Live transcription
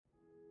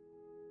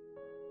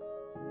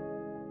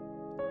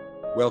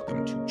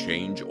Welcome to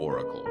Change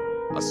Oracle,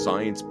 a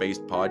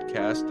science-based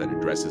podcast that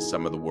addresses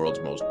some of the world's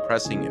most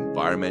pressing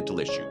environmental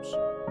issues.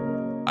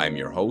 I'm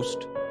your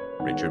host,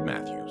 Richard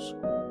Matthews.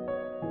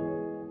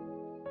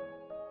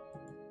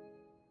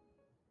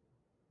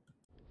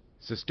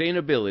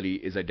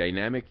 Sustainability is a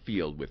dynamic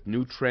field with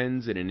new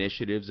trends and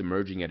initiatives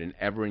emerging at an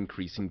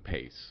ever-increasing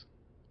pace.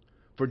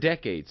 For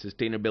decades,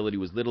 sustainability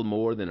was little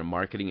more than a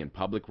marketing and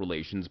public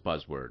relations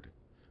buzzword.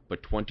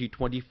 But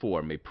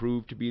 2024 may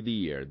prove to be the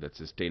year that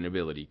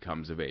sustainability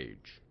comes of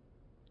age.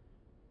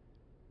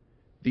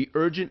 The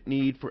urgent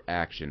need for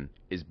action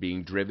is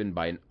being driven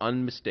by an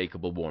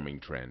unmistakable warming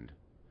trend.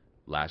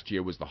 Last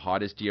year was the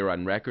hottest year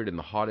on record and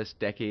the hottest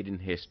decade in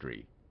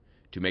history.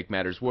 To make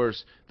matters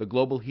worse, the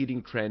global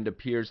heating trend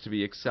appears to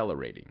be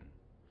accelerating.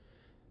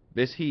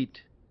 This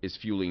heat is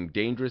fueling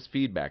dangerous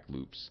feedback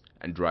loops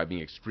and driving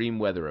extreme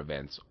weather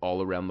events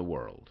all around the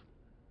world.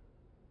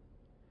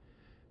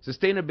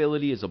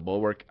 Sustainability is a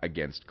bulwark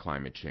against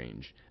climate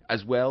change,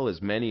 as well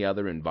as many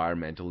other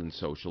environmental and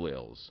social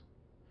ills.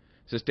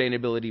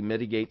 Sustainability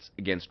mitigates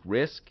against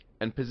risk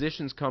and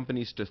positions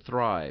companies to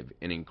thrive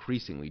in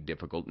increasingly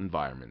difficult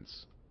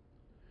environments.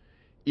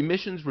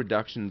 Emissions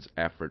reductions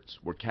efforts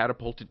were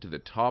catapulted to the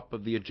top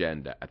of the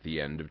agenda at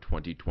the end of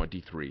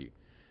 2023.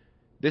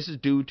 This is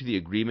due to the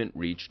agreement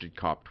reached at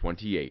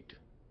COP28.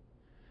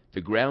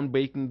 The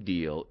groundbreaking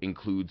deal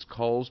includes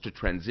calls to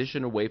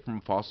transition away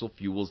from fossil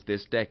fuels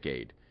this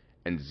decade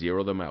and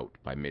zero them out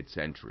by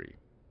mid-century.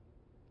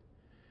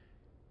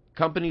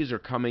 Companies are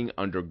coming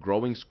under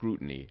growing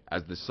scrutiny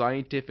as the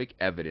scientific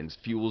evidence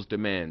fuels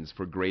demands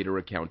for greater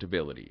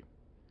accountability.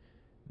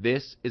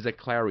 This is a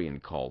clarion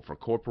call for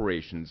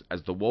corporations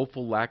as the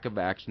woeful lack of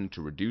action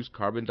to reduce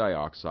carbon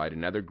dioxide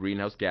and other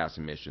greenhouse gas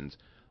emissions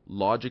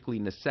logically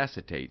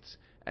necessitates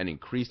an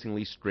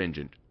increasingly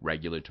stringent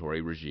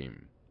regulatory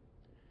regime.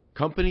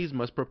 Companies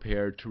must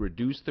prepare to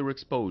reduce their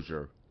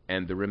exposure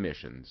and their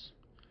emissions.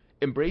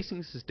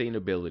 Embracing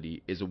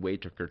sustainability is a way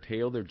to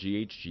curtail their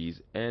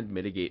GHGs and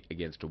mitigate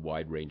against a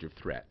wide range of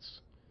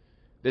threats.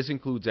 This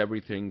includes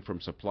everything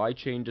from supply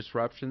chain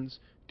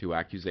disruptions to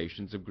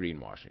accusations of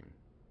greenwashing.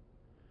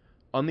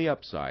 On the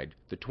upside,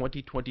 the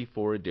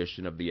 2024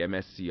 edition of the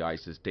MSCI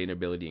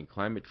Sustainability and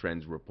Climate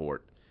Trends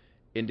Report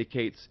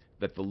indicates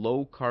that the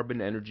low-carbon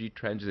energy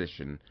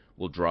transition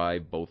will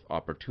drive both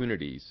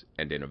opportunities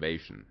and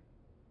innovation.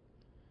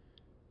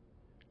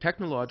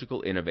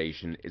 Technological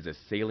innovation is a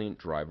salient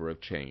driver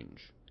of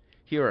change.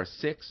 Here are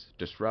 6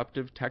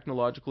 disruptive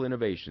technological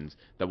innovations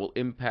that will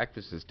impact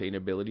the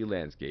sustainability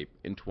landscape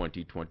in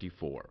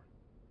 2024.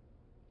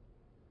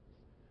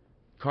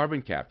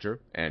 Carbon capture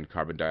and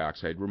carbon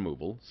dioxide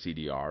removal,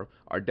 CDR,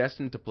 are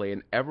destined to play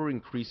an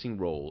ever-increasing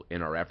role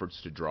in our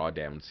efforts to draw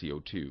down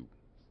CO2.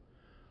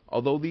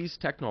 Although these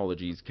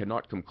technologies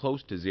cannot come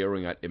close to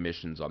zeroing out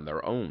emissions on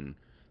their own,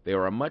 they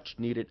are a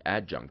much-needed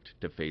adjunct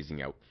to phasing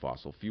out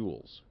fossil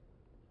fuels.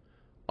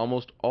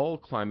 Almost all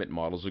climate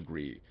models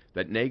agree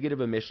that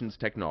negative emissions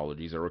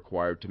technologies are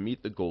required to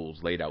meet the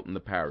goals laid out in the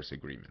Paris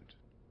Agreement.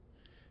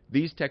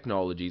 These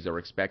technologies are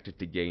expected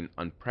to gain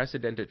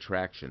unprecedented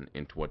traction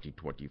in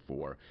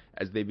 2024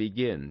 as they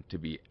begin to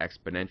be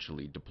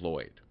exponentially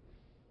deployed.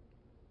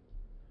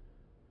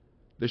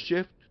 The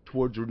shift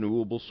towards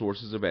renewable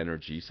sources of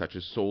energy such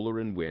as solar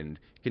and wind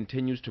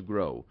continues to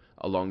grow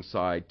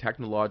alongside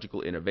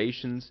technological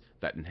innovations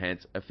that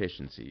enhance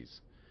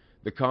efficiencies.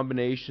 The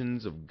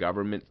combinations of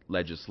government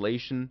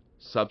legislation,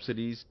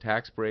 subsidies,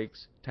 tax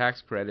breaks, tax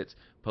credits,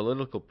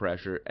 political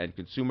pressure, and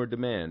consumer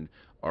demand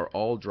are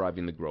all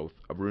driving the growth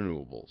of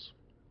renewables.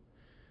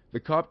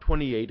 The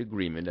COP28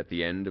 agreement at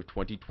the end of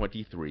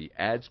 2023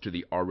 adds to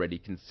the already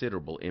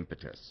considerable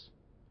impetus.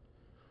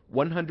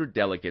 100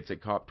 delegates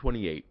at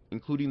COP28,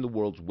 including the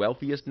world's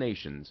wealthiest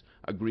nations,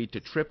 agreed to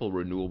triple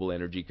renewable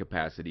energy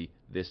capacity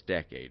this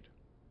decade.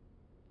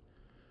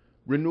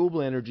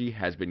 Renewable energy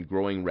has been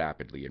growing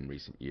rapidly in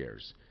recent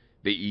years.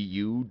 The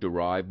EU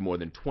derived more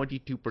than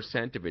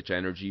 22% of its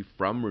energy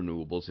from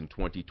renewables in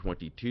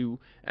 2022,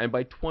 and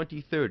by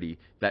 2030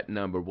 that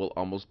number will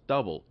almost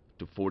double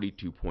to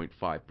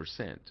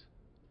 42.5%.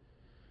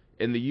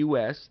 In the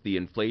U.S., the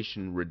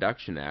Inflation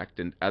Reduction Act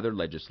and other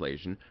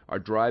legislation are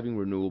driving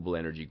renewable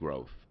energy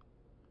growth.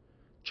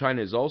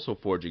 China is also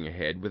forging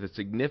ahead with a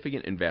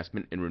significant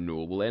investment in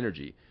renewable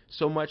energy,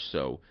 so much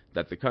so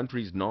that the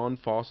country's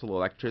non-fossil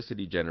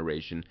electricity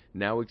generation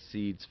now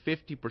exceeds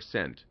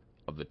 50%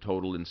 of the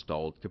total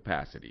installed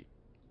capacity.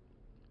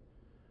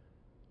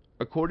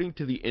 According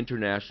to the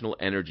International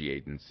Energy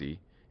Agency,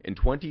 in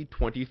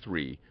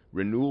 2023,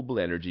 renewable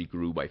energy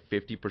grew by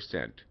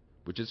 50%,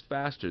 which is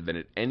faster than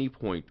at any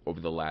point over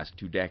the last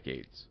 2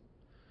 decades.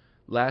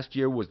 Last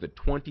year was the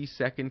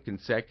 22nd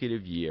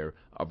consecutive year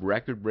of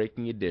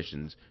record-breaking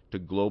additions to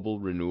global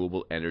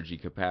renewable energy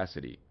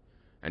capacity,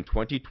 and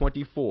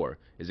 2024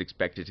 is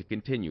expected to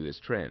continue this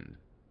trend.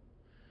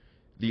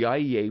 The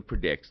IEA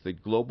predicts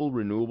that global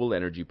renewable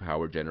energy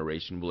power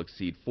generation will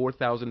exceed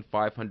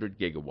 4,500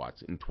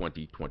 gigawatts in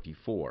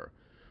 2024,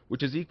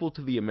 which is equal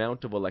to the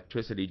amount of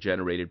electricity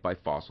generated by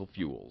fossil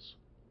fuels.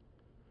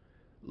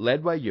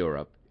 Led by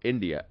Europe,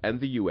 India, and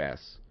the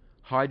US,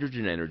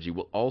 hydrogen energy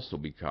will also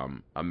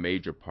become a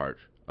major part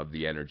of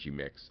the energy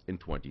mix in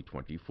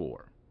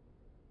 2024.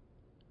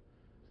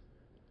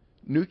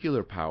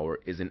 Nuclear power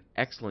is an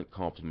excellent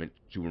complement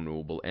to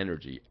renewable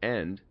energy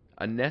and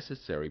a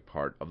necessary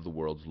part of the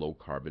world's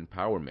low-carbon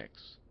power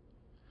mix.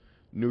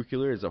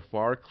 Nuclear is a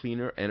far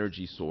cleaner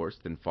energy source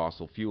than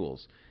fossil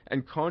fuels,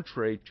 and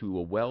contrary to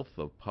a wealth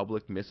of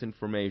public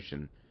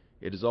misinformation,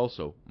 it is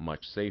also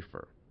much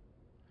safer.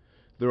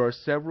 There are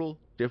several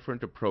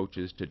different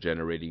approaches to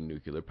generating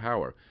nuclear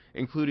power,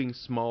 including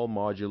small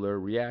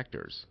modular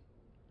reactors.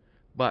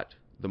 But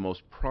the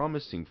most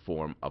promising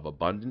form of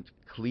abundant,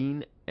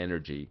 clean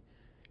energy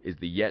is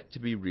the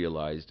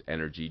yet-to-be-realized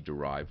energy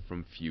derived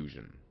from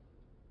fusion.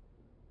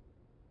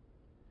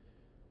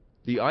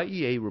 The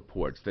IEA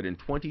reports that in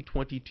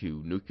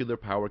 2022, nuclear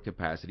power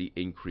capacity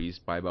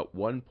increased by about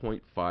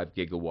 1.5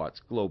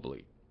 gigawatts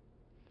globally.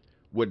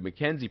 Wood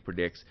Mackenzie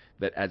predicts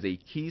that as a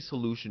key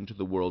solution to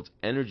the world's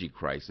energy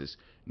crisis,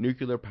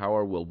 nuclear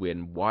power will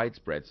win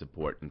widespread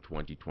support in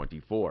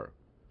 2024.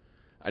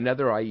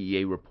 Another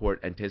IEA report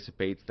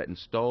anticipates that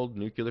installed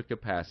nuclear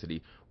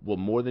capacity will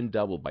more than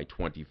double by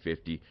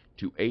 2050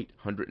 to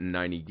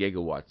 890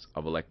 gigawatts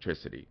of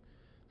electricity.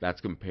 That's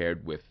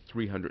compared with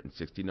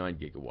 369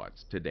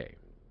 gigawatts today.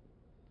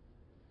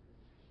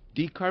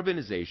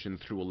 Decarbonization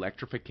through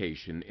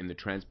electrification in the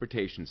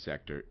transportation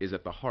sector is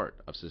at the heart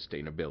of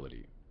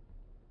sustainability.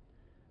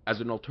 As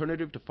an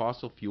alternative to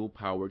fossil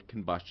fuel-powered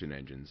combustion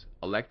engines,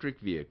 electric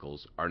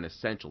vehicles are an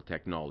essential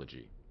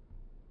technology.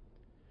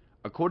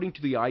 According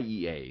to the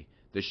IEA,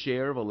 the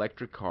share of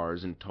electric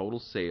cars in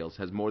total sales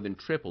has more than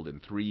tripled in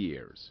 3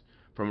 years,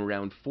 from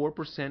around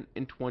 4%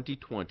 in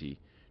 2020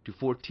 to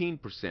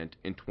 14%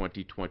 in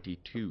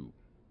 2022.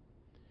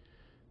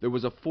 There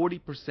was a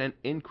 40%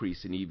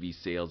 increase in EV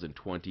sales in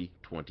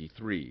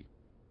 2023.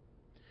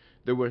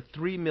 There were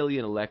 3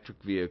 million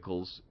electric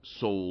vehicles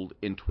sold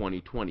in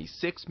 2020,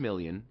 6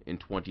 million in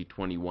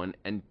 2021,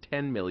 and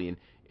 10 million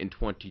in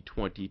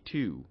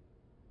 2022.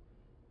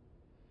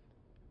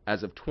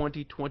 As of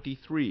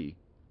 2023,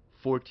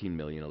 14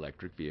 million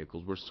electric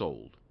vehicles were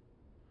sold.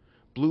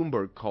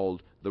 Bloomberg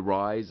called the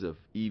rise of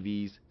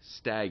EVs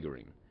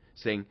staggering,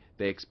 saying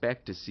they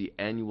expect to see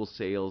annual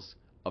sales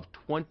of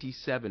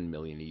 27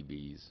 million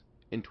EVs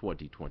in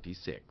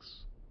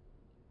 2026.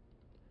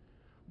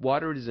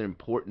 Water is an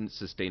important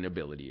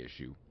sustainability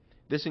issue.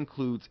 This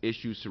includes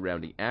issues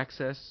surrounding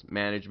access,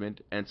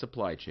 management, and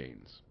supply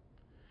chains.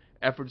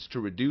 Efforts to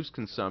reduce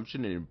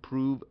consumption and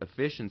improve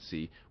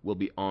efficiency will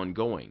be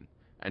ongoing,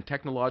 and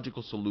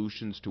technological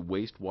solutions to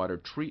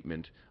wastewater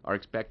treatment are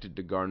expected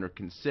to garner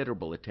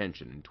considerable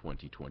attention in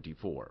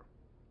 2024.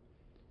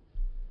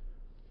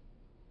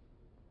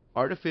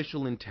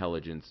 Artificial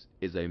intelligence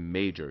is a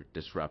major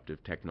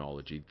disruptive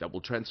technology that will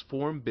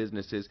transform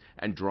businesses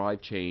and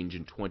drive change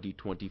in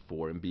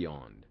 2024 and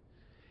beyond.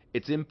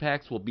 Its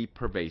impacts will be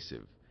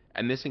pervasive,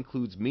 and this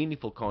includes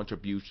meaningful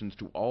contributions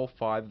to all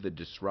 5 of the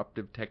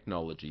disruptive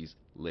technologies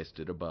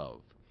listed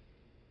above.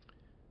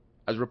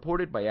 As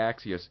reported by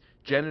Axios,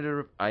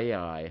 generative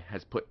AI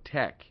has put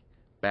tech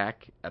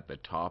back at the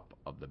top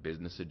of the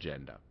business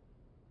agenda.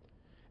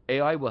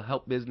 AI will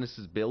help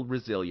businesses build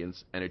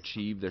resilience and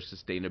achieve their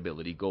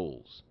sustainability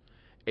goals.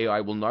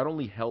 AI will not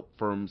only help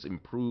firms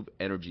improve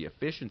energy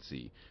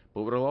efficiency,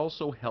 but will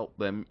also help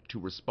them to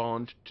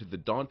respond to the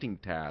daunting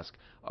task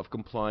of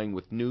complying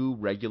with new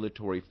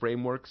regulatory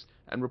frameworks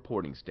and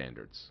reporting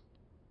standards.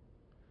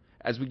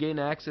 As we gain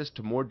access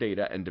to more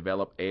data and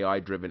develop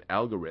AI-driven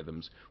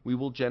algorithms, we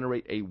will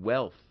generate a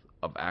wealth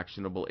of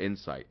actionable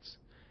insights.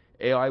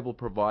 AI will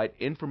provide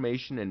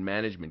information and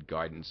management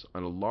guidance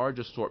on a large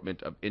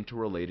assortment of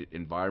interrelated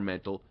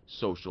environmental,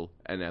 social,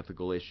 and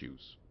ethical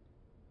issues.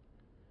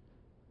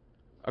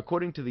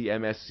 According to the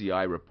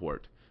MSCI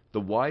report,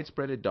 the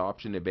widespread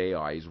adoption of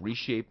AI is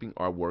reshaping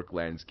our work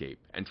landscape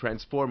and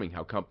transforming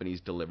how companies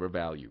deliver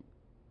value.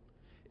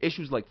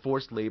 Issues like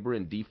forced labor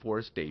and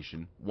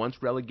deforestation,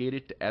 once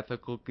relegated to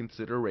ethical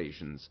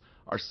considerations,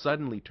 are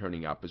suddenly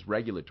turning up as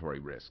regulatory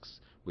risks,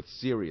 with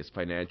serious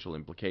financial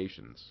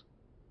implications.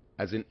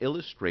 As an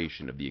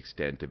illustration of the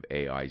extent of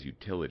AI's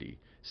utility,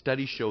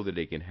 studies show that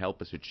it can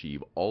help us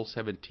achieve all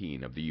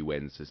 17 of the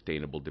UN's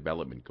Sustainable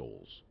Development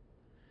Goals.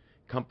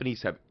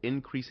 Companies have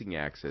increasing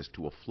access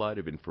to a flood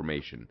of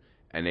information,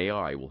 and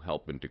AI will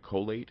help them to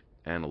collate,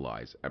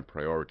 analyze, and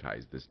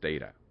prioritize this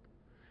data.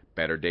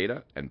 Better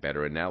data and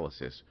better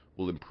analysis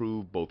will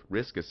improve both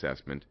risk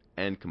assessment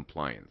and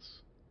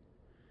compliance.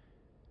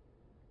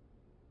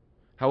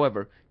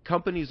 However,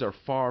 companies are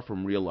far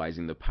from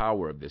realizing the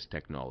power of this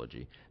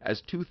technology,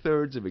 as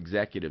 2/3 of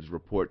executives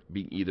report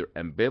being either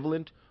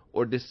ambivalent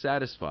or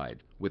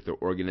dissatisfied with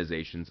their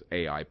organization's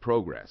AI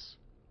progress.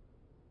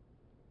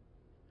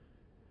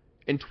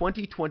 In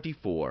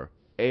 2024,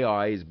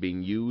 AI is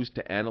being used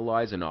to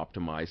analyze and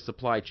optimize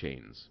supply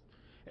chains.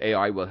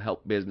 AI will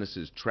help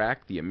businesses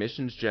track the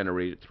emissions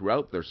generated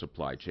throughout their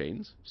supply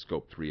chains,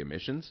 Scope 3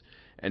 emissions,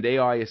 and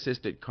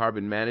AI-assisted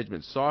carbon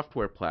management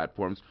software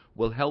platforms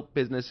will help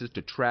businesses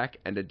to track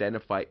and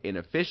identify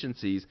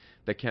inefficiencies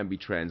that can be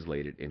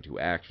translated into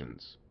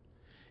actions.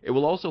 It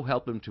will also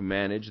help them to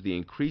manage the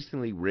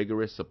increasingly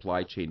rigorous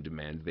supply chain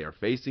demands they are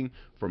facing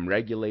from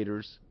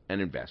regulators and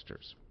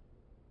investors.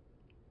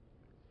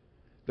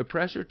 The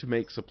pressure to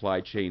make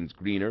supply chains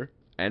greener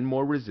and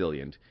more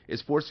resilient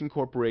is forcing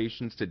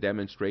corporations to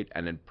demonstrate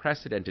an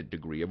unprecedented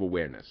degree of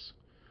awareness.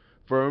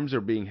 Firms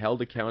are being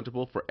held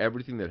accountable for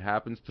everything that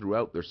happens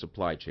throughout their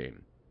supply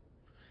chain.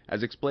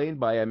 As explained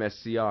by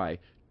MSCI,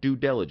 due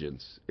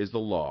diligence is the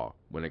law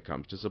when it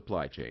comes to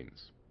supply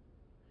chains.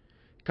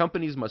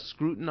 Companies must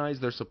scrutinize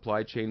their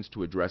supply chains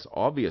to address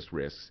obvious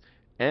risks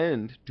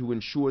and to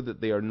ensure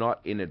that they are not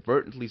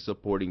inadvertently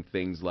supporting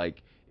things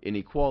like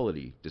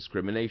inequality,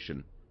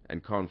 discrimination,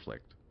 and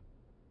conflict.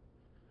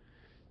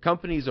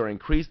 Companies are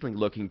increasingly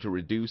looking to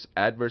reduce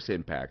adverse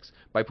impacts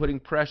by putting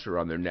pressure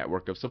on their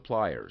network of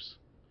suppliers.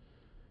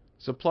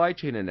 Supply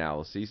chain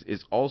analysis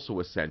is also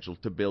essential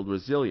to build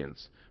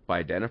resilience by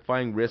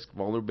identifying risk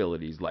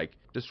vulnerabilities like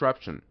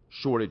disruption,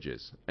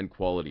 shortages, and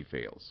quality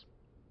fails.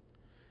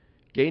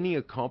 Gaining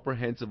a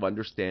comprehensive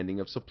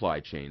understanding of supply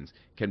chains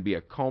can be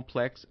a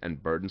complex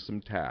and burdensome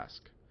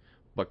task,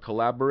 but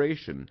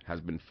collaboration has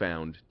been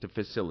found to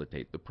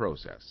facilitate the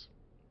process.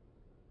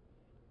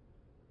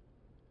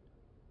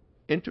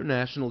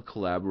 International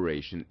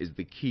collaboration is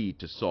the key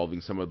to solving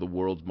some of the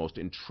world's most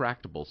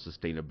intractable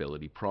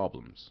sustainability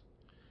problems.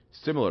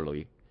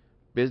 Similarly,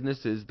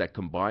 businesses that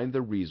combine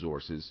their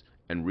resources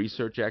and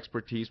research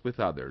expertise with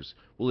others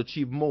will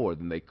achieve more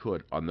than they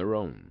could on their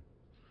own.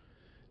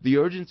 The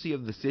urgency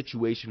of the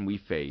situation we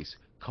face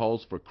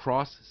calls for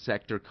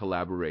cross-sector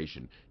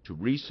collaboration to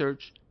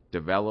research,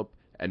 develop,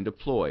 and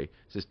deploy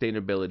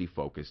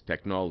sustainability-focused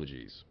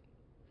technologies.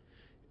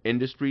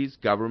 Industries,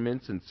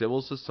 governments, and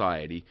civil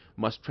society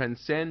must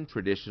transcend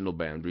traditional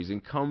boundaries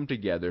and come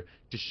together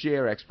to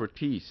share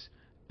expertise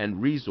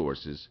and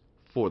resources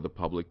for the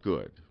public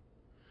good.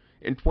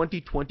 In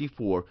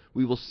 2024,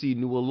 we will see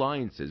new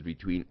alliances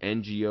between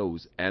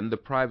NGOs and the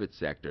private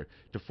sector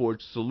to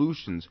forge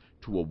solutions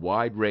to a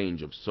wide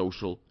range of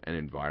social and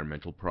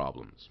environmental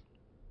problems.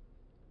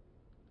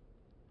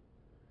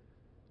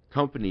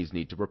 Companies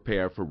need to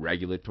prepare for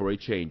regulatory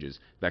changes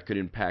that could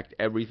impact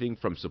everything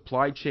from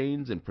supply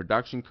chains and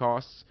production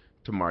costs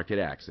to market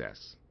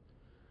access.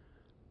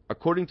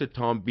 According to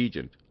Tom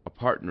Begent, a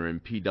partner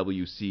in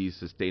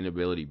PwC's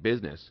sustainability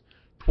business,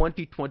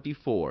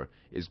 2024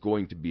 is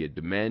going to be a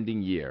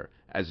demanding year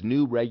as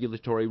new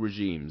regulatory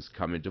regimes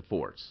come into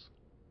force.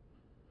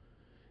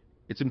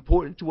 It's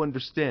important to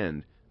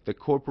understand that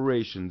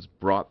corporations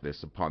brought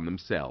this upon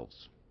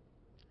themselves.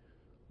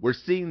 We're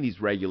seeing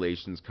these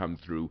regulations come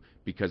through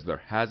because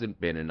there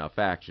hasn't been enough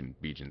action,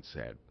 Begent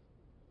said.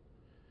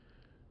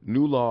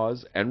 New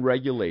laws and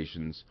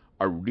regulations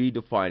are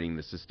redefining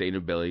the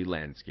sustainability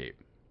landscape.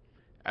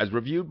 As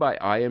reviewed by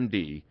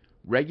IMD,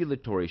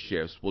 regulatory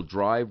shifts will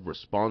drive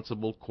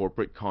responsible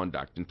corporate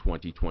conduct in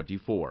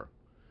 2024.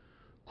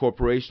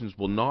 Corporations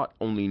will not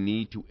only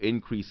need to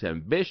increase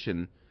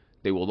ambition,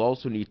 they will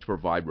also need to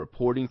provide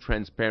reporting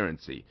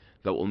transparency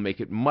that will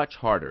make it much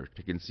harder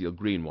to conceal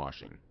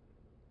greenwashing.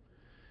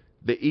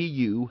 The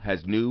EU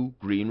has new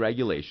green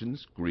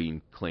regulations,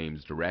 Green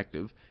Claims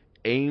Directive,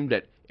 aimed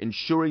at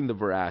ensuring the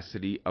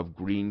veracity of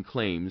green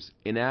claims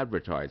in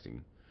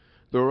advertising.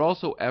 There are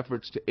also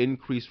efforts to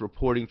increase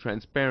reporting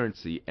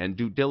transparency and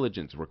due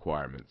diligence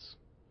requirements.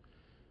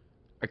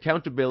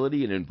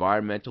 Accountability and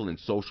environmental and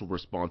social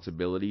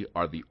responsibility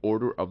are the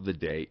order of the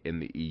day in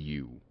the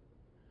EU.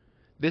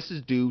 This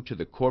is due to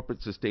the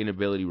Corporate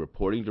Sustainability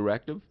Reporting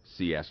Directive,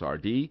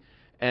 CSRD,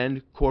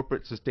 and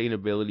Corporate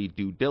Sustainability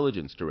Due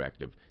Diligence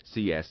Directive,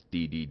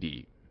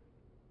 CSDDD.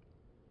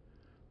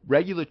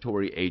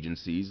 Regulatory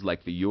agencies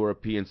like the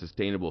European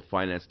Sustainable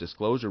Finance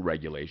Disclosure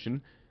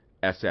Regulation,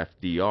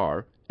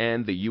 SFDR,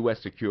 and the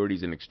U.S.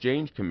 Securities and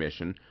Exchange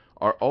Commission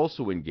are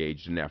also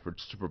engaged in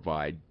efforts to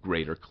provide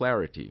greater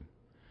clarity.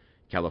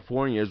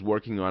 California is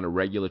working on a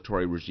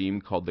regulatory regime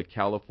called the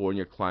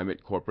California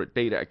Climate Corporate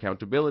Data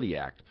Accountability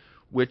Act,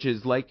 which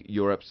is like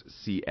Europe's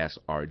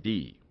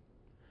CSRD.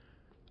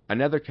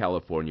 Another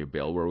California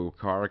bill will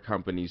require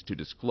companies to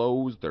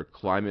disclose their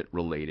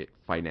climate-related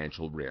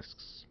financial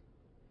risks.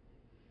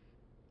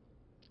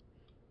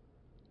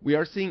 We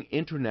are seeing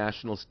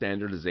international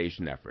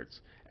standardization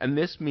efforts, and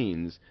this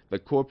means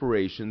that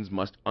corporations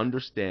must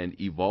understand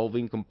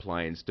evolving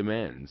compliance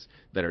demands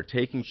that are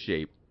taking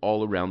shape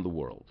all around the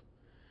world.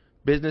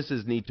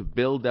 Businesses need to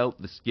build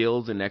out the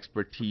skills and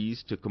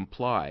expertise to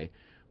comply,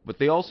 but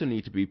they also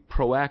need to be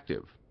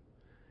proactive,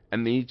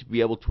 and they need to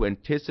be able to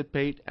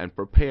anticipate and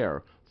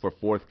prepare for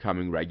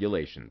forthcoming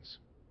regulations.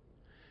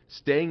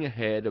 Staying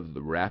ahead of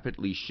the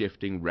rapidly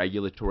shifting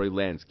regulatory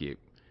landscape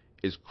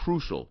is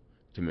crucial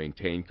to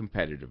maintain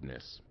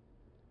competitiveness.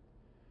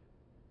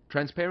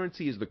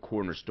 Transparency is the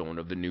cornerstone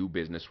of the new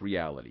business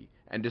reality,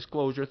 and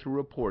disclosure through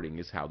reporting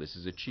is how this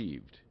is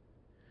achieved.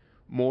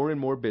 More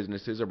and more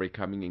businesses are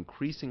becoming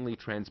increasingly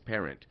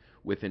transparent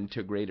with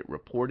integrated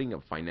reporting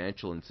of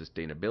financial and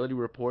sustainability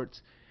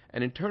reports,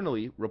 and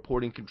internally,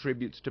 reporting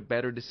contributes to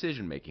better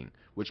decision making,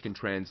 which can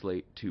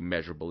translate to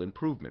measurable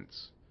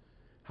improvements.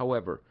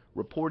 However,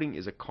 reporting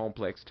is a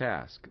complex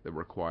task that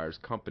requires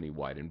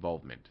company-wide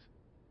involvement.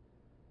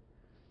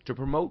 To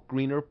promote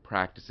greener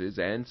practices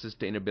and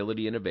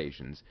sustainability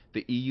innovations,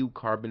 the EU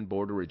Carbon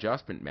Border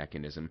Adjustment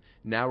Mechanism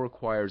now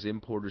requires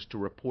importers to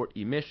report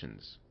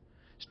emissions.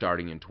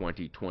 Starting in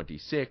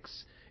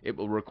 2026, it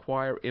will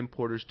require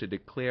importers to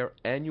declare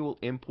annual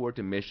import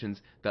emissions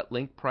that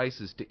link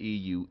prices to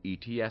EU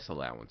ETS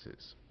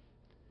allowances.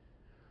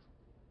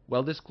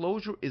 While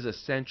disclosure is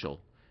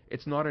essential,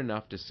 it's not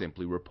enough to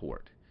simply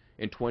report.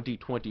 In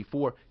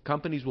 2024,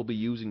 companies will be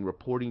using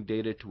reporting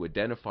data to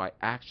identify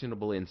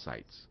actionable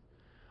insights.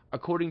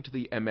 According to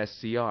the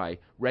MSCI,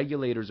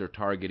 regulators are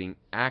targeting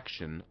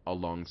action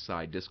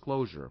alongside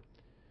disclosure.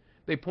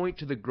 They point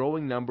to the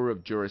growing number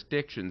of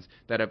jurisdictions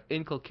that have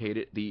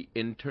inculcated the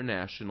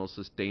International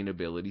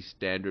Sustainability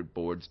Standard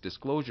Board's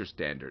disclosure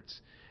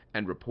standards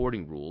and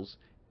reporting rules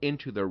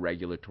into their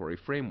regulatory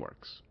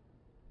frameworks.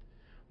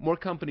 More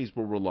companies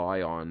will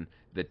rely on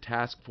the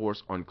Task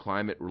Force on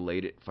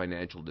Climate-Related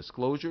Financial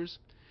Disclosures.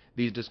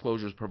 These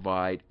disclosures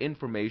provide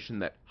information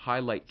that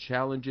highlight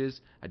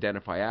challenges,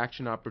 identify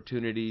action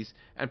opportunities,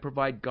 and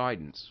provide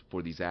guidance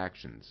for these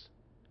actions.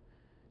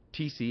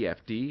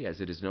 TCFD,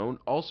 as it is known,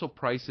 also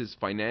prices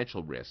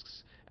financial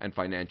risks and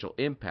financial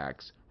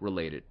impacts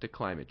related to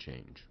climate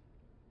change.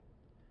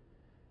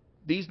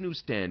 These new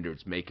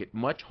standards make it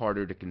much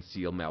harder to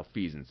conceal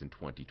malfeasance in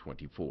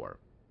 2024.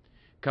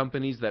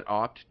 Companies that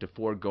opt to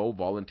forego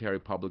voluntary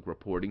public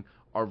reporting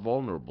are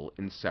vulnerable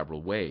in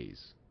several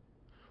ways.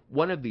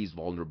 One of these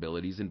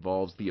vulnerabilities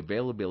involves the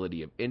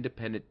availability of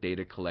independent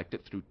data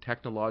collected through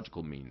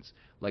technological means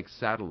like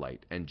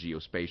satellite and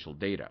geospatial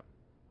data.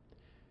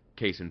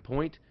 Case in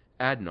point,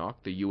 ADNOC,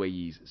 the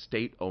UAE's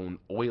state-owned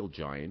oil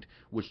giant,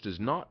 which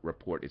does not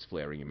report its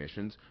flaring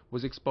emissions,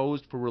 was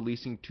exposed for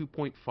releasing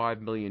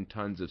 2.5 million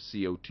tons of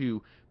CO2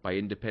 by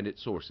independent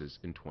sources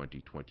in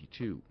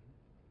 2022.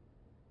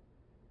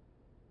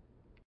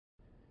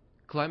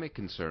 Climate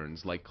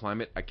concerns like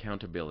climate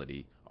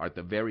accountability are at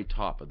the very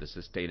top of the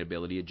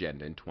sustainability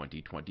agenda in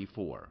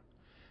 2024.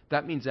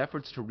 That means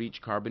efforts to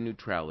reach carbon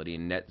neutrality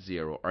and net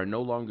zero are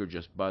no longer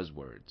just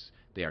buzzwords,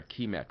 they are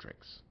key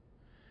metrics.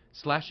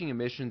 Slashing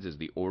emissions is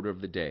the order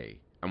of the day,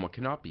 and what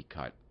cannot be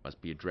cut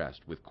must be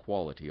addressed with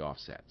quality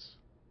offsets.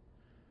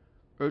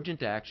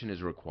 Urgent action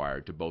is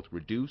required to both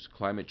reduce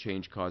climate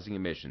change-causing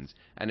emissions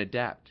and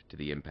adapt to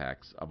the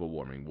impacts of a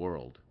warming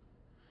world.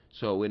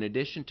 So, in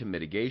addition to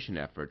mitigation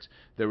efforts,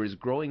 there is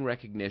growing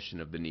recognition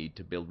of the need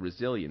to build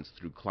resilience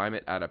through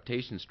climate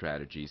adaptation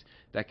strategies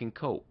that can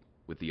cope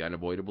with the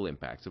unavoidable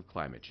impacts of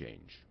climate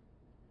change.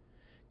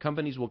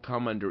 Companies will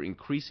come under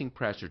increasing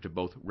pressure to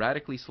both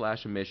radically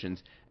slash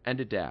emissions and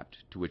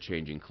adapt to a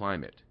changing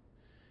climate.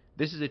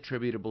 This is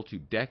attributable to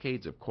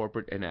decades of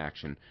corporate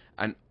inaction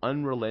and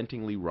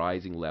unrelentingly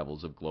rising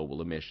levels of global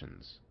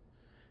emissions.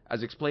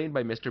 As explained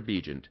by Mr.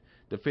 Begent,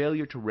 the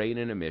failure to rein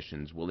in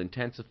emissions will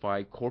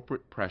intensify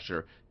corporate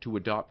pressure to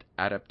adopt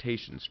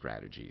adaptation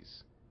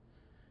strategies.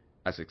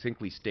 As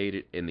succinctly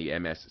stated in the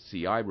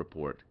MSCI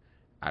report,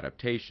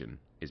 adaptation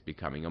is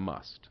becoming a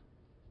must.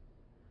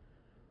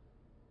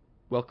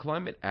 While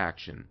climate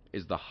action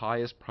is the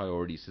highest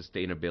priority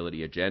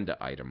sustainability agenda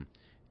item,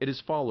 it is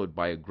followed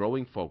by a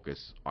growing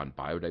focus on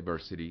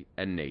biodiversity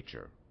and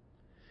nature.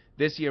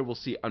 This year will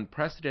see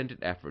unprecedented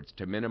efforts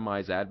to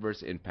minimize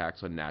adverse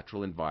impacts on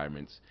natural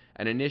environments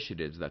and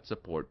initiatives that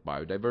support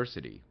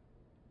biodiversity.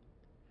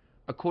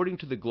 According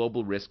to the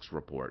Global Risks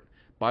Report,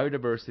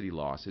 biodiversity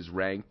loss is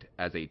ranked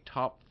as a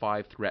top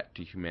 5 threat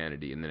to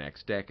humanity in the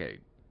next decade.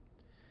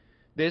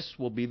 This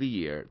will be the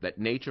year that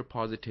nature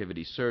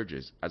positivity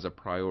surges as a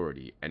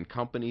priority, and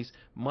companies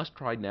must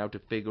try now to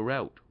figure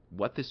out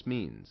what this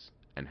means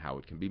and how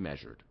it can be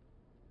measured.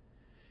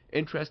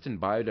 Interest in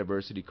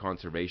biodiversity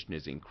conservation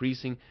is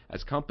increasing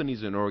as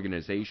companies and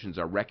organizations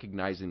are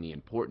recognizing the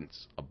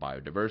importance of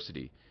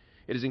biodiversity.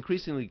 It is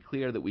increasingly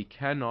clear that we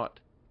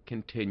cannot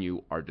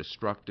continue our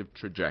destructive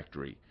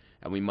trajectory,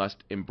 and we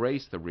must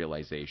embrace the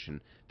realization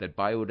that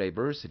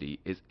biodiversity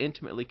is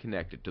intimately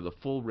connected to the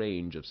full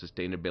range of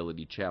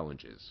sustainability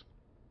challenges.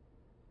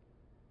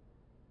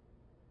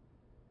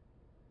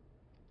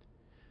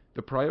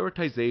 The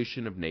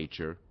prioritization of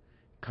nature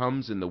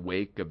comes in the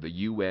wake of the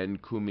UN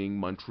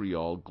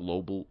Kunming-Montreal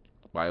Global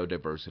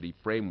Biodiversity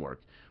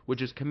Framework,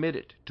 which is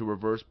committed to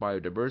reverse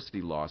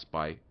biodiversity loss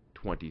by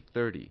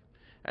 2030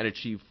 and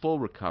achieve full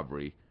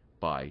recovery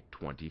by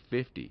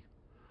 2050.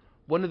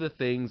 One of the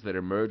things that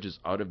emerges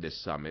out of this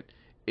summit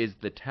is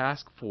the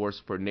Task Force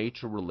for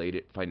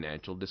Nature-Related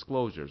Financial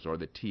Disclosures, or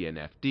the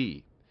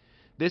TNFD.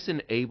 This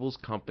enables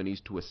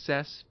companies to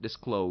assess,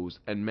 disclose,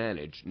 and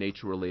manage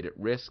nature-related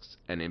risks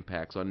and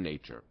impacts on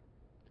nature.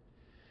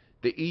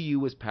 The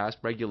EU has passed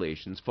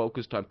regulations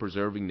focused on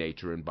preserving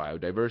nature and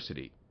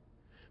biodiversity.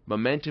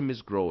 Momentum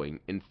is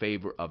growing in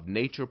favor of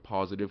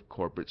nature-positive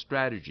corporate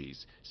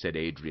strategies, said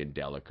Adrian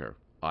Delacour,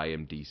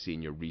 IMD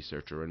senior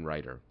researcher and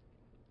writer.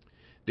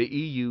 The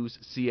EU's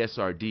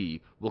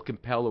CSRD will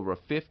compel over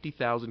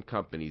 50,000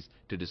 companies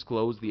to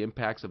disclose the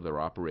impacts of their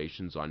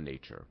operations on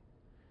nature.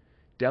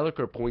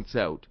 Delacour points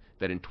out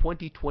that in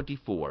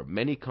 2024,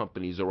 many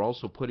companies are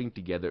also putting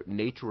together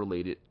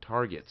nature-related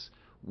targets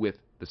with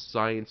the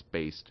Science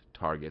Based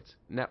Targets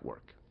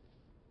Network.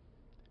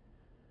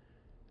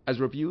 As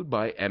reviewed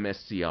by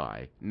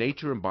MSCI,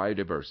 nature and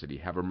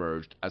biodiversity have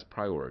emerged as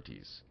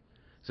priorities.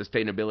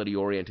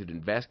 Sustainability-oriented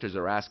investors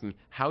are asking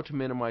how to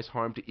minimize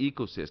harm to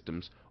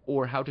ecosystems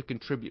or how to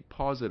contribute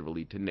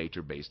positively to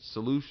nature-based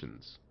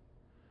solutions.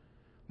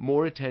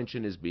 More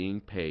attention is being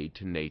paid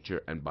to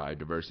nature and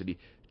biodiversity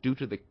due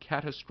to the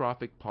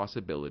catastrophic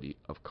possibility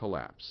of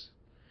collapse.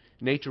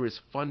 Nature is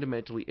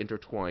fundamentally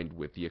intertwined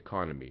with the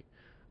economy.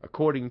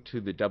 According to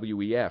the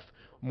WEF,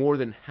 more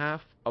than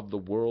half of the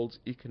world's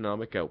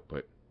economic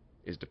output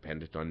is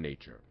dependent on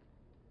nature.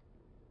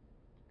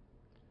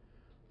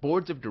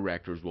 Boards of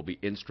directors will be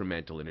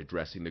instrumental in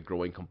addressing the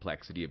growing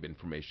complexity of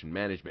information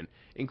management,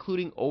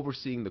 including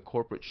overseeing the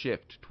corporate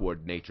shift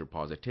toward nature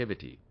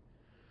positivity.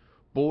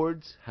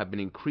 Boards have been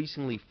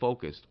increasingly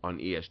focused on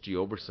ESG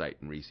oversight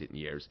in recent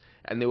years,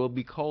 and they will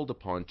be called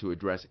upon to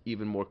address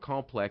even more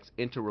complex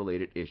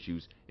interrelated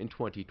issues in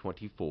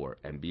 2024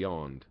 and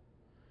beyond.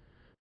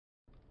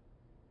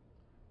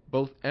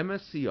 Both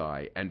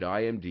MSCI and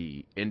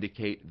IMD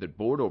indicate that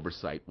board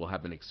oversight will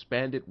have an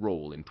expanded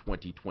role in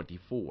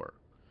 2024.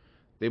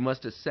 They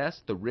must assess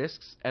the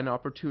risks and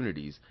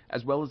opportunities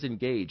as well as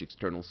engage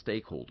external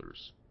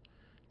stakeholders.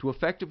 To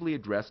effectively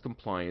address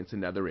compliance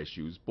and other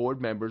issues,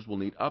 board members will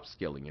need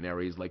upskilling in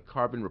areas like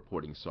carbon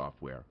reporting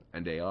software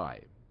and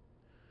AI.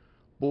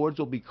 Boards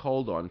will be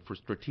called on for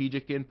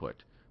strategic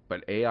input,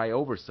 but AI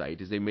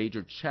oversight is a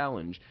major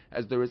challenge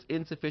as there is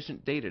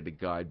insufficient data to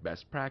guide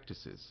best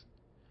practices.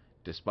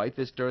 Despite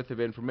this dearth of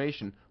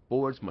information,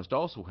 boards must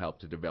also help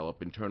to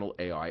develop internal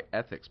AI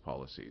ethics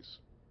policies.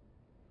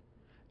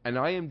 An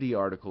IMD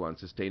article on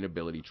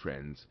sustainability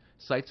trends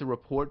cites a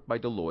report by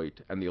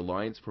Deloitte and the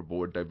Alliance for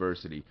Board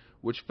Diversity,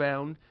 which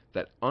found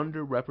that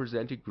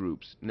underrepresented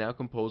groups now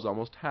compose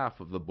almost half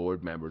of the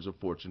board members of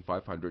Fortune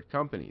 500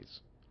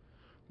 companies.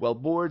 While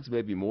boards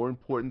may be more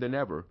important than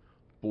ever,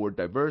 board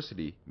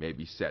diversity may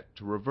be set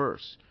to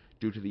reverse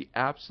due to the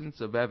absence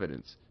of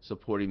evidence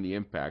supporting the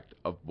impact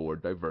of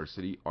board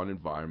diversity on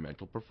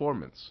environmental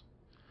performance.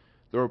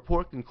 The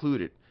report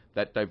concluded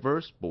that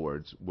diverse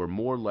boards were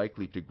more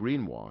likely to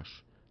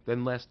greenwash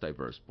than less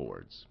diverse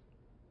boards.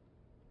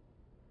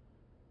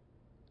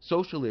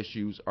 Social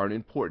issues are an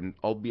important,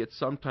 albeit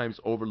sometimes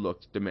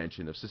overlooked,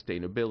 dimension of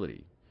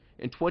sustainability.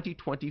 In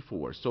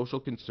 2024, social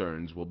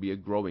concerns will be a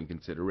growing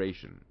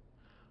consideration.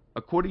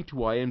 According to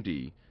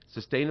IMD,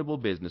 sustainable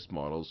business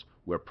models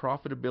where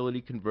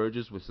profitability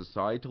converges with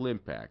societal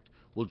impact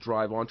will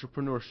drive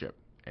entrepreneurship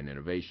and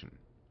innovation.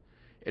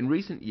 In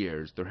recent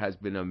years, there has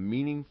been a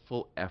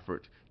meaningful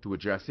effort to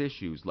address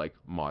issues like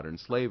modern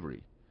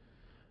slavery.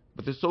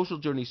 But the social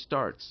journey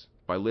starts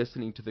by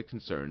listening to the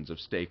concerns of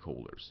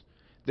stakeholders.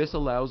 This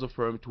allows a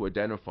firm to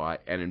identify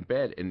and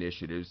embed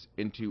initiatives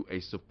into a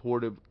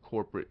supportive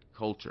corporate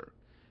culture.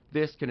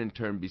 This can in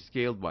turn be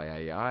scaled by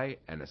AI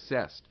and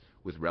assessed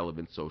with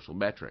relevant social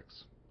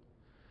metrics.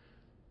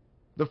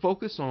 The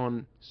focus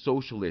on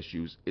social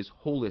issues is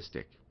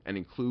holistic and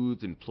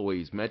includes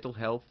employees' mental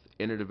health,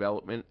 inner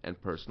development,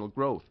 and personal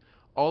growth,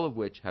 all of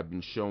which have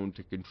been shown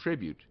to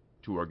contribute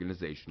to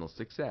organizational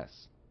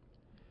success.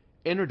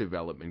 Inner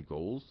development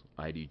goals,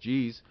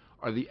 IDGs,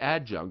 are the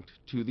adjunct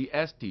to the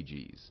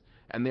SDGs,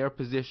 and they are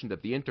positioned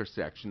at the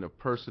intersection of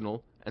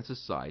personal and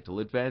societal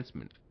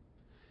advancement.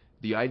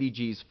 The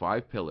IDG's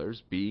 5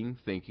 pillars, being,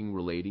 thinking,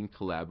 relating,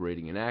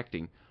 collaborating, and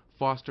acting,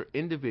 foster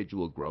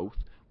individual growth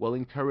while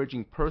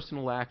encouraging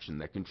personal action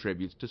that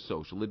contributes to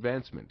social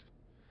advancement.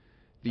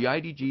 The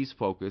IDG's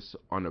focus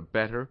on a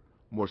better,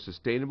 more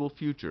sustainable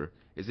future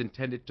is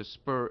intended to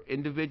spur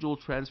individual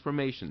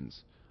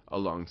transformations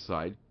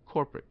alongside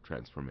corporate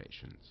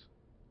transformations.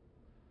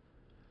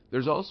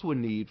 There's also a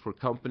need for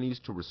companies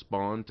to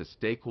respond to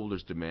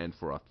stakeholders' demand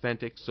for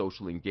authentic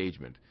social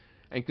engagement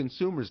and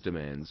consumers'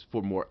 demands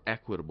for more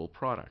equitable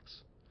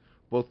products.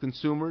 Both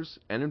consumers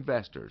and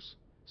investors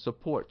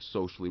support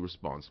socially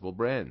responsible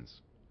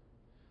brands.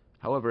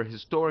 However,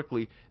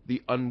 historically,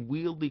 the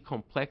unwieldy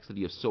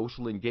complexity of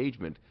social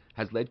engagement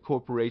has led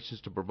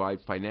corporations to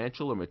provide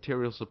financial or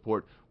material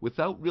support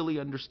without really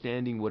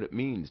understanding what it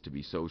means to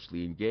be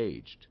socially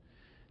engaged.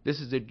 This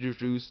has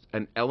introduced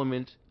an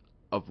element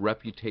of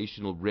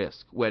reputational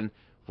risk when,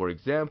 for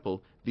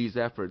example, these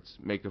efforts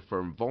make a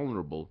firm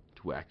vulnerable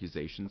to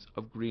accusations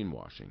of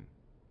greenwashing.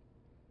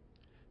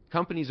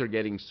 Companies are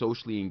getting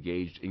socially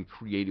engaged in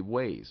creative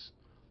ways.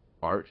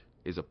 Art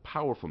is a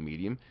powerful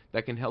medium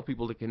that can help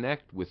people to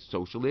connect with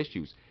social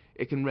issues.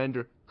 It can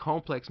render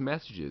complex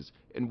messages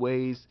in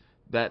ways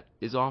that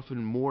is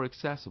often more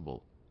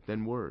accessible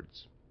than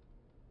words.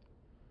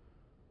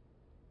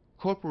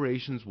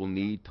 corporations will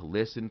need to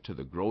listen to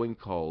the growing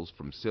calls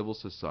from civil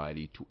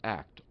society to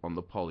act on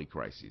the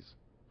polycrises.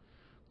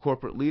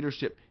 Corporate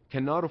leadership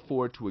cannot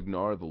afford to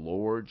ignore the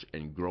large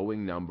and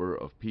growing number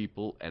of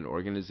people and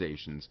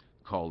organizations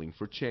calling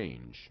for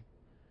change.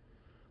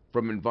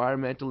 From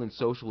environmental and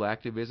social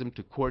activism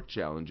to court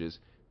challenges,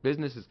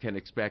 businesses can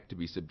expect to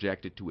be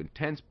subjected to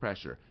intense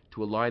pressure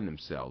to align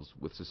themselves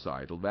with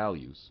societal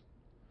values.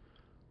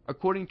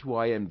 According to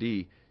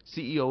IMD,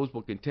 CEOs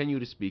will continue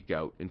to speak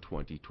out in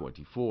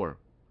 2024.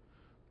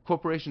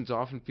 Corporations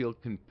often feel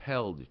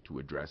compelled to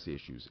address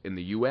issues. In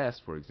the U.S.,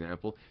 for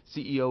example,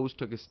 CEOs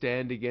took a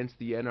stand against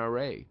the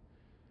NRA,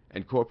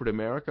 and corporate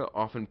America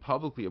often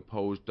publicly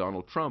opposed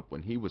Donald Trump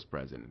when he was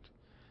president.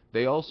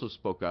 They also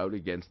spoke out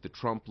against the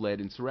Trump-led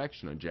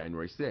insurrection on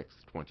January 6,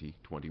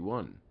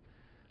 2021.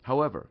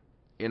 However,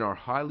 in our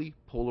highly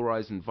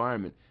polarized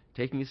environment,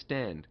 taking a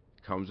stand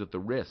comes at the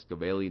risk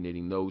of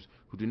alienating those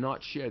who do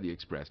not share the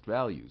expressed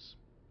values.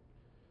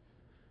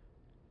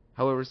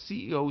 However,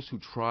 CEOs who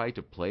try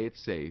to play it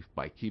safe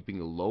by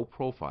keeping a low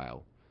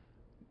profile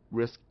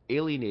risk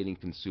alienating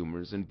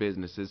consumers and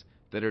businesses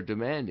that are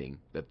demanding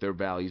that their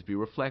values be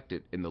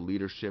reflected in the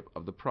leadership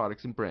of the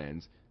products and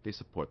brands they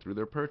support through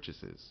their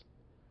purchases.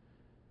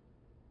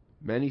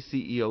 Many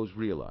CEOs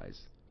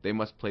realize they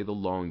must play the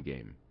long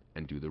game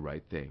and do the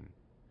right thing.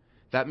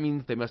 That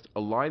means they must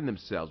align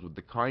themselves with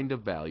the kind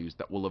of values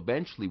that will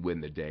eventually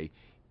win the day,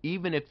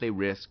 even if they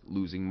risk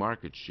losing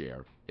market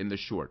share in the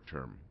short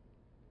term.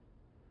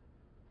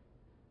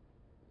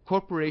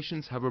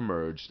 Corporations have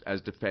emerged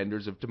as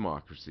defenders of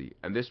democracy,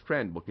 and this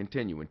trend will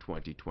continue in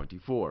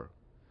 2024.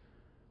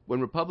 When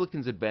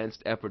Republicans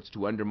advanced efforts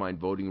to undermine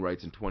voting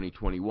rights in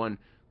 2021,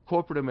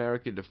 corporate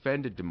America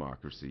defended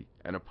democracy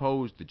and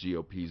opposed the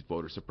GOP's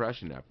voter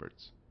suppression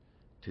efforts.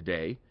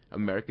 Today,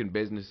 American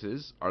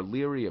businesses are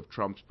leery of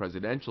Trump's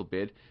presidential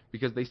bid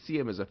because they see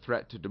him as a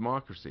threat to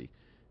democracy.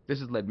 This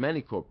has led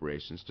many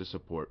corporations to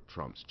support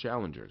Trump's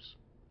challengers.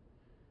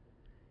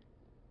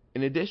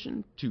 In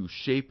addition to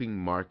shaping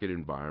market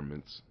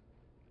environments,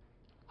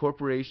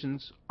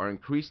 corporations are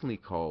increasingly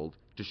called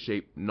to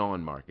shape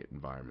non-market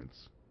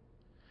environments.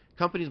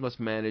 Companies must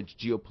manage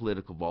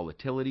geopolitical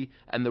volatility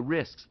and the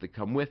risks that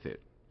come with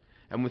it.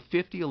 And with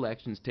 50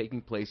 elections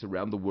taking place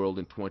around the world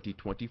in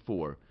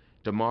 2024,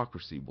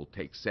 democracy will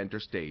take center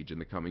stage in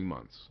the coming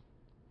months.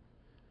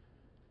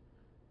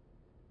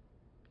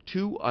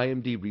 Two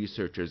IMD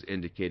researchers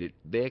indicated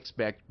they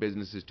expect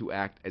businesses to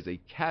act as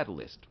a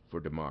catalyst for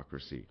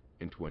democracy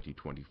in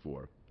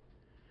 2024.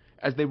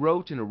 As they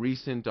wrote in a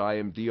recent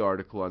IMD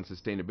article on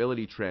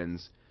sustainability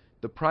trends,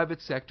 the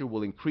private sector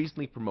will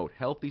increasingly promote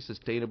healthy,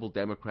 sustainable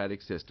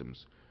democratic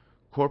systems.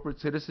 Corporate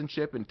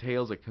citizenship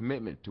entails a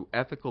commitment to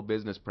ethical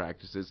business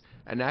practices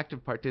and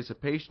active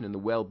participation in the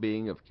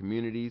well-being of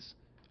communities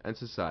and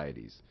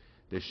societies.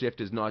 This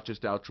shift is not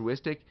just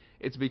altruistic,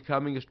 it's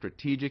becoming a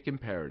strategic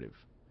imperative.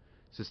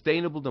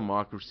 Sustainable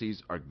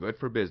democracies are good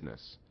for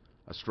business.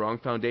 A strong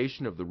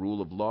foundation of the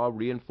rule of law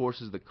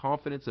reinforces the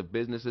confidence of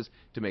businesses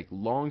to make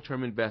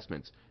long-term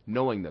investments,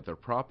 knowing that their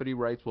property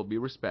rights will be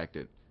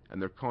respected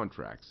and their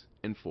contracts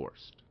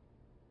enforced.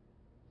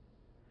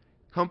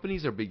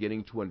 Companies are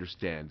beginning to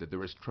understand that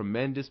there is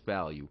tremendous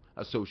value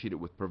associated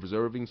with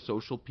preserving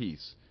social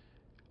peace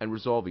and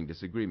resolving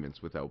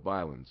disagreements without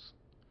violence.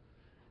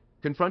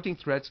 Confronting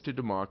threats to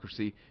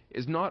democracy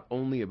is not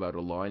only about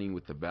aligning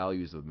with the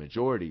values of the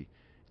majority,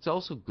 it's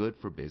also good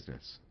for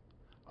business.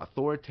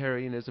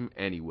 Authoritarianism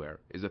anywhere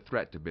is a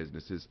threat to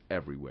businesses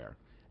everywhere.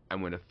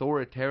 And when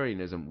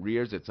authoritarianism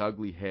rears its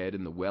ugly head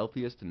in the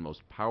wealthiest and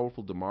most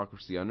powerful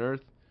democracy on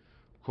earth,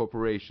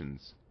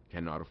 corporations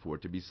cannot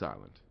afford to be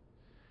silent.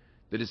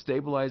 The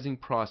destabilizing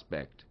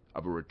prospect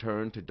of a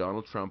return to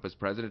Donald Trump as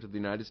President of the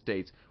United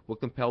States will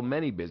compel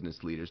many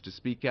business leaders to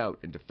speak out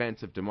in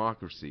defense of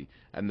democracy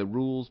and the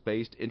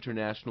rules-based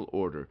international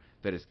order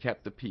that has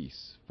kept the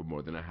peace for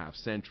more than a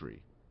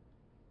half-century.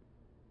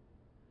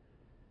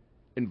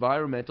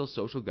 Environmental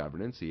social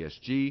governance,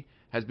 ESG,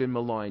 has been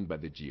maligned by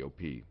the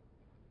GOP.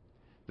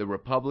 The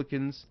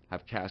Republicans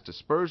have cast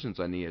aspersions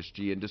on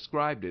ESG and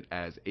described it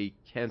as a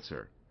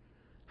cancer.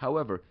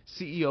 However,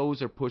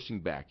 CEOs are pushing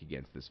back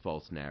against this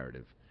false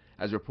narrative.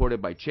 As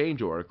reported by Change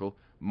Oracle,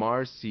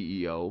 Mars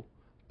CEO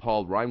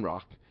Paul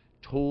Reinrock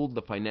told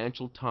the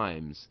Financial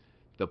Times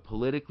the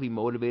politically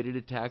motivated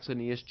attacks on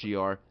ESG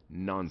are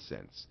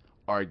nonsense,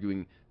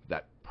 arguing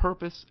that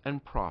purpose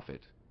and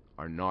profit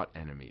are not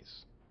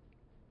enemies.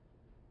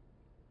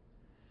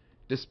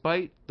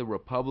 Despite the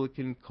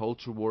Republican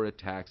culture war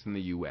attacks in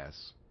the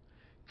U.S.,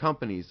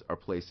 companies are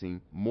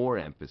placing more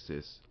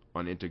emphasis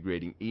on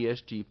integrating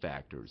ESG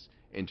factors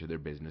into their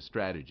business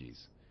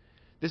strategies.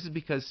 This is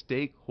because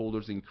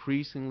stakeholders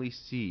increasingly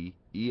see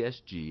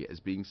ESG as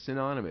being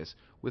synonymous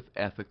with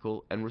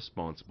ethical and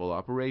responsible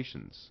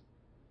operations.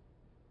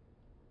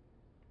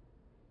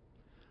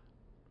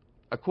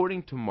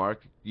 According to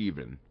Mark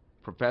Given,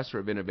 professor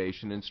of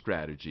innovation and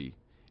strategy,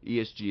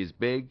 ESG is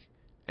big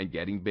and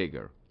getting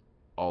bigger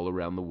all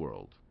around the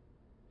world.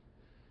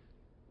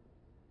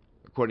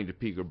 According to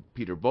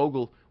Peter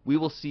Vogel, We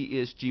will see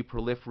ESG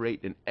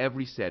proliferate in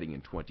every setting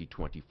in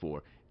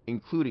 2024,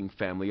 including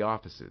family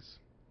offices.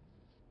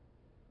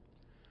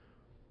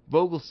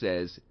 Vogel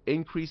says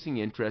increasing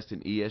interest in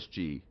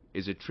ESG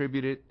is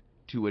attributed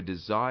to a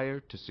desire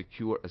to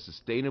secure a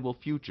sustainable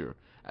future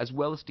as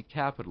well as to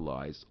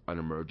capitalize on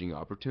emerging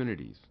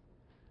opportunities.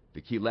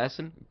 The key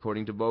lesson,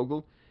 according to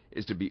Vogel,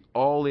 is to be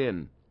all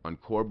in on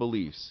core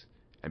beliefs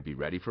and be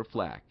ready for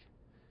flak.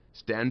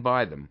 Stand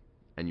by them,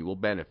 and you will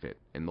benefit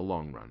in the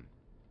long run.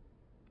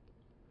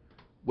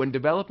 When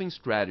developing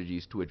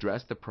strategies to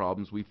address the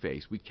problems we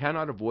face, we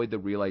cannot avoid the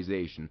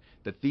realization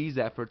that these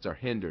efforts are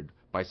hindered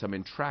by some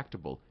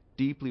intractable,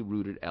 deeply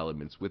rooted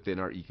elements within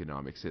our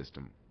economic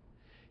system.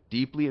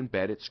 Deeply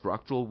embedded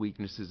structural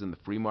weaknesses in the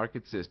free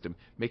market system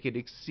make it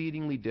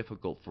exceedingly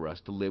difficult for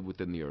us to live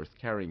within the Earth's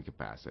carrying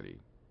capacity.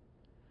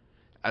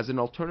 As an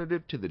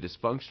alternative to the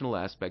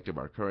dysfunctional aspect of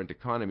our current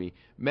economy,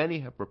 many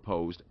have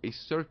proposed a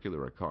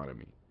circular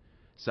economy.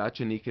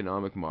 Such an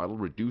economic model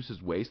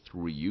reduces waste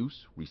through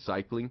reuse,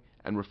 recycling,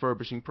 and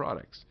refurbishing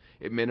products.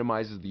 It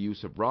minimizes the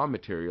use of raw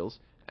materials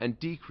and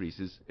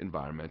decreases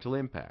environmental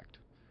impact.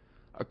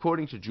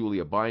 According to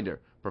Julia Binder,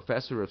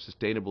 professor of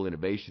sustainable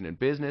innovation and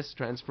business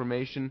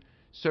transformation,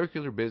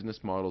 circular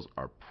business models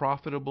are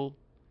profitable,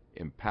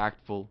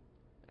 impactful,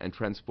 and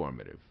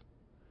transformative.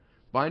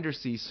 Binder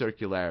sees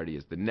circularity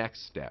as the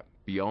next step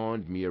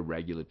beyond mere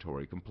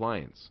regulatory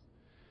compliance.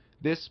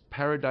 This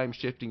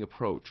paradigm-shifting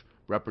approach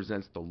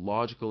represents the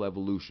logical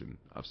evolution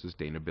of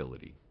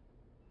sustainability.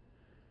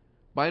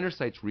 Binder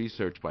cites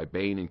research by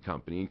Bain &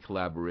 Company in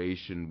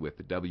collaboration with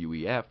the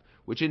WEF,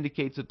 which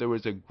indicates that there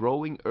is a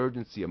growing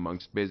urgency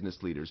amongst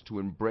business leaders to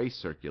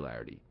embrace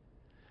circularity.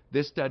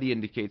 This study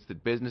indicates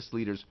that business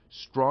leaders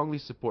strongly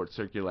support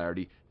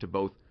circularity to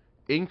both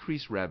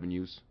increase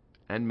revenues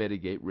and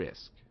mitigate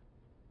risk.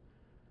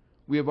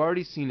 We have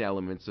already seen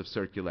elements of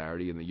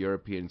circularity in the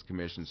European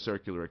Commission's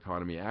Circular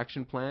Economy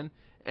Action Plan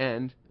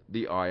and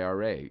the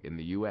IRA in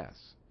the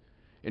US.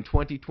 In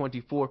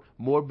 2024,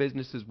 more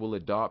businesses will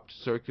adopt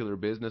circular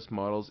business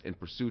models in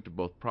pursuit of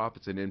both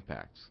profits and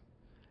impacts,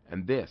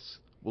 and this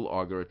will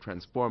augur a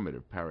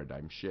transformative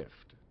paradigm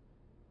shift.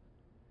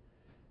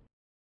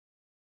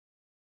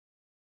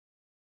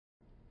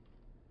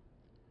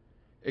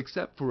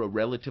 Except for a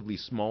relatively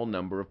small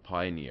number of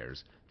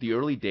pioneers, the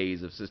early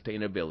days of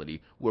sustainability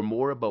were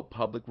more about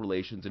public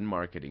relations and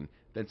marketing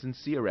than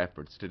sincere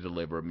efforts to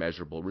deliver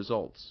measurable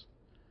results.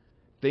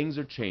 Things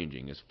are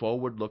changing as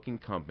forward-looking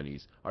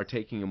companies are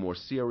taking a more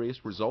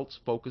serious,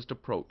 results-focused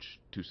approach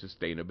to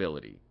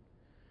sustainability.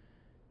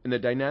 In the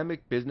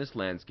dynamic business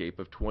landscape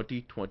of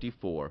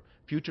 2024,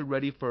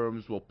 future-ready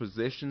firms will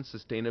position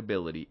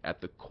sustainability at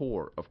the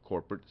core of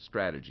corporate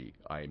strategy,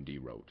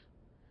 IMD wrote.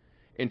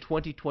 In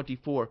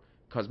 2024,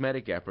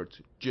 cosmetic efforts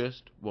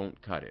just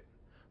won't cut it.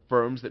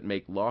 Firms that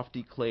make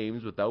lofty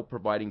claims without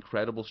providing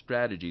credible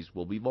strategies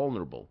will be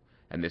vulnerable,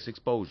 and this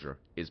exposure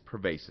is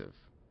pervasive.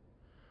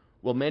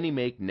 While many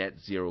make net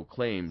zero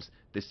claims,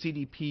 the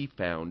CDP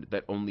found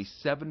that only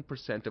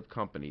 7% of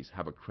companies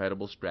have a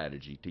credible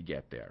strategy to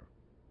get there.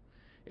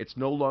 It's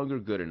no longer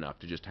good enough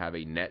to just have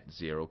a net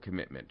zero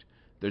commitment.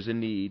 There's a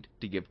need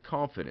to give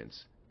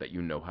confidence that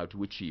you know how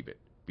to achieve it,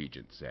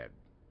 Begent said.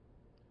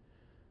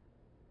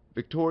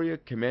 Victoria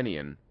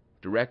Kamenian,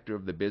 director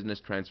of the Business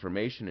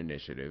Transformation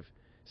Initiative,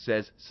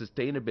 says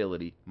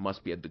sustainability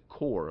must be at the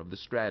core of the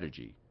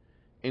strategy.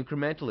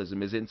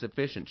 Incrementalism is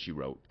insufficient, she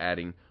wrote,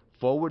 adding,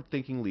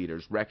 forward-thinking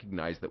leaders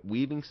recognize that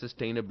weaving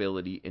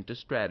sustainability into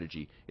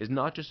strategy is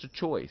not just a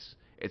choice,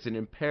 it's an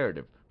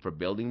imperative for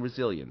building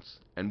resilience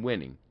and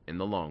winning in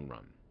the long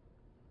run.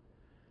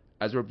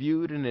 As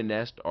reviewed in a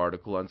Nest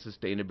article on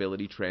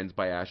sustainability trends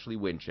by Ashley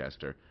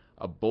Winchester,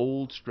 a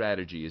bold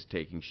strategy is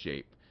taking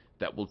shape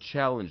that will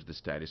challenge the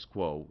status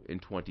quo in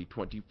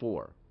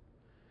 2024.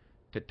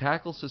 To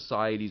tackle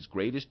society's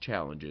greatest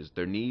challenges,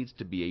 there needs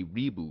to be a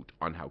reboot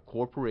on how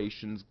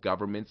corporations,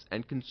 governments,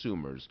 and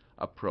consumers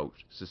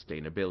approach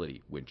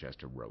sustainability,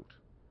 Winchester wrote.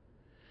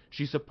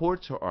 She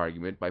supports her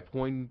argument by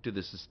pointing to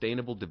the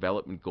Sustainable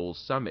Development Goals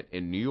Summit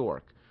in New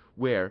York,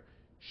 where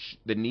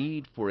the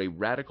need for a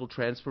radical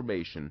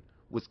transformation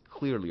was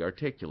clearly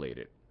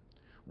articulated.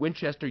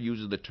 Winchester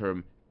uses the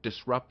term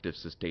disruptive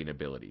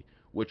sustainability,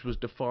 which was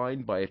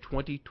defined by a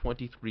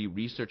 2023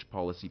 research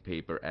policy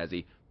paper as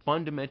a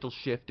fundamental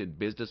shift in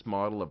business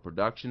model of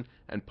production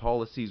and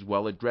policies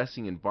while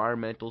addressing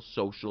environmental,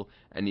 social,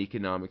 and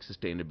economic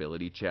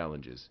sustainability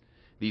challenges.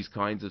 These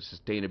kinds of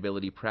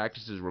sustainability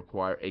practices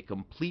require a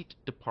complete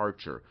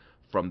departure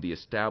from the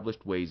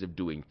established ways of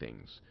doing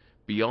things,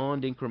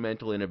 beyond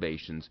incremental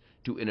innovations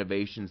to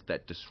innovations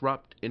that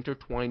disrupt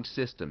intertwined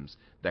systems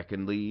that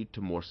can lead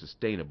to more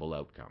sustainable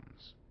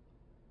outcomes.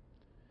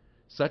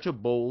 Such a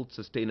bold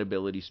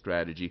sustainability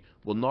strategy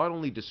will not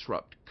only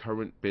disrupt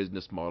current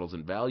business models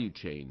and value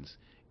chains,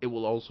 it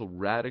will also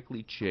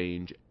radically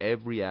change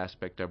every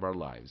aspect of our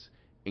lives,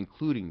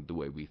 including the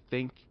way we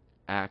think,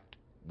 act,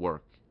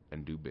 work,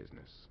 and do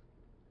business.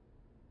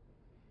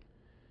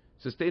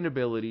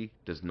 Sustainability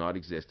does not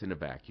exist in a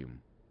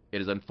vacuum.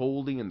 It is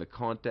unfolding in the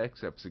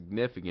context of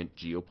significant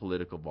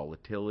geopolitical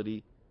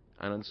volatility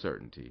and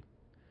uncertainty.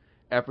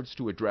 Efforts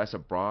to address a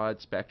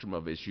broad spectrum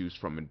of issues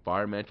from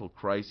environmental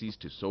crises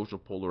to social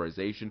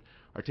polarization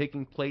are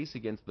taking place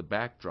against the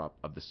backdrop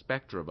of the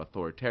specter of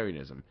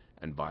authoritarianism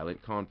and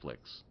violent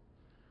conflicts.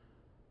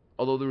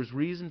 Although there is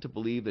reason to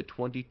believe that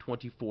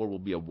 2024 will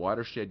be a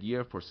watershed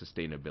year for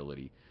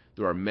sustainability,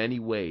 there are many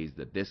ways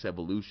that this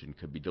evolution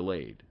could be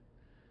delayed.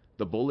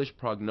 The bullish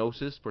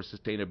prognosis for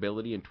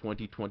sustainability in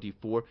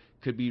 2024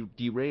 could be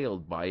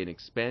derailed by an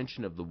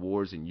expansion of the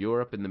wars in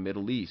Europe and the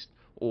Middle East,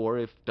 or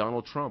if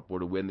Donald Trump were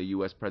to win the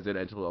U.S.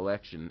 presidential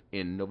election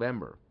in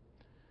November.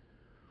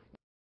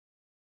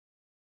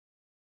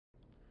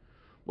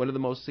 One of the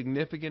most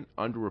significant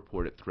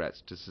underreported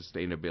threats to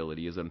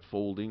sustainability is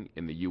unfolding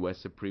in the U.S.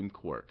 Supreme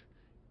Court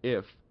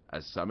if,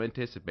 as some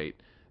anticipate,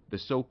 the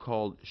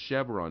so-called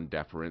Chevron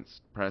deference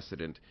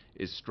precedent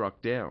is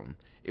struck down.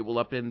 It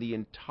will upend the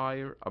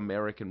entire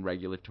American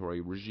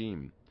regulatory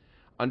regime.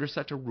 Under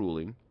such a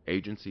ruling,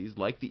 agencies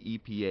like the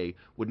EPA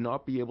would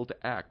not be able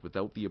to act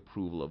without the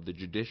approval of the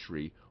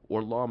judiciary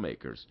or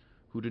lawmakers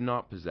who do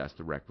not possess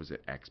the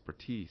requisite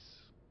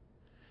expertise.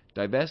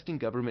 Divesting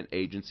government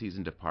agencies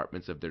and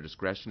departments of their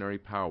discretionary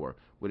power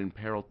would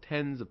imperil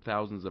tens of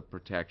thousands of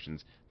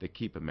protections that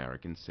keep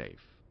Americans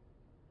safe.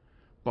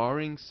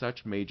 Barring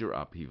such major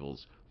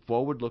upheavals,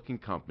 forward-looking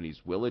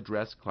companies will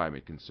address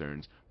climate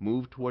concerns,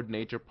 move toward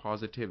nature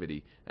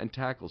positivity, and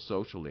tackle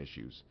social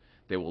issues.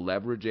 They will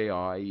leverage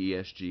AI,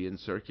 ESG, and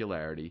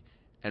circularity,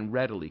 and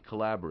readily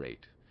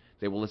collaborate.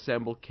 They will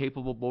assemble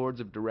capable boards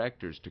of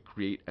directors to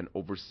create and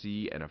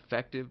oversee an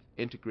effective,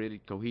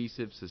 integrated,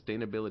 cohesive,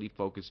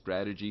 sustainability-focused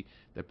strategy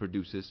that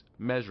produces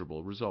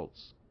measurable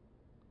results.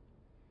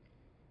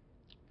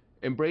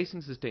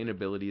 Embracing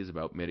sustainability is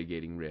about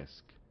mitigating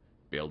risk,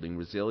 building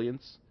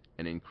resilience,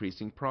 and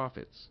increasing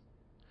profits.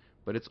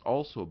 But it's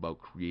also about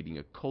creating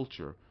a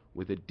culture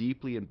with a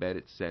deeply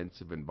embedded sense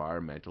of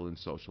environmental and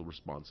social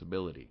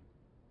responsibility.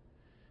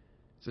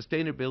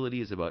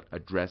 Sustainability is about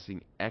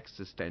addressing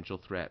existential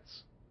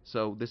threats.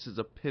 So this is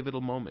a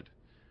pivotal moment.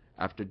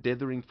 After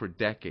dithering for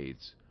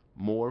decades,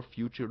 more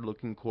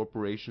future-looking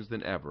corporations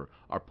than ever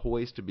are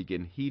poised to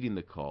begin heeding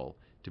the call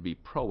to be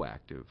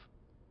proactive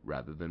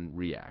rather than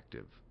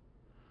reactive.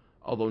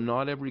 Although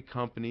not every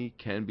company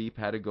can be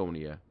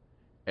Patagonia,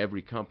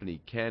 every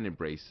company can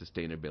embrace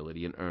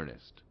sustainability in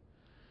earnest.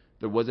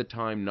 There was a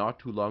time not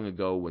too long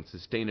ago when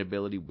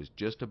sustainability was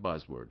just a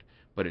buzzword,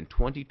 but in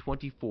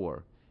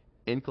 2024,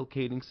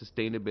 inculcating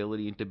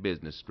sustainability into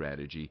business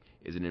strategy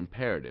is an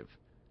imperative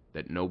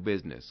that no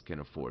business can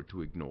afford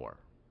to ignore.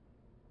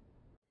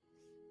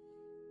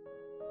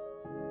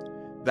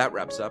 That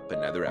wraps up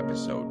another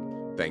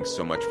episode. Thanks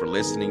so much for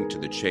listening to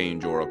the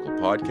Change Oracle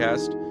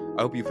podcast.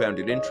 I hope you found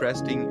it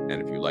interesting,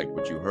 and if you liked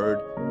what you heard,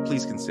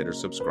 please consider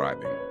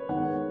subscribing.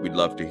 We'd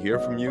love to hear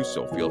from you,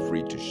 so feel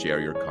free to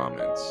share your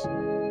comments.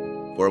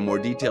 For a more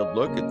detailed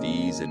look at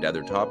these and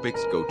other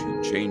topics, go to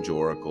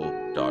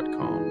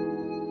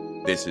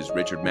changeoracle.com. This is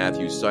Richard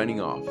Matthews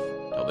signing off.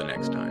 Till the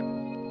next time.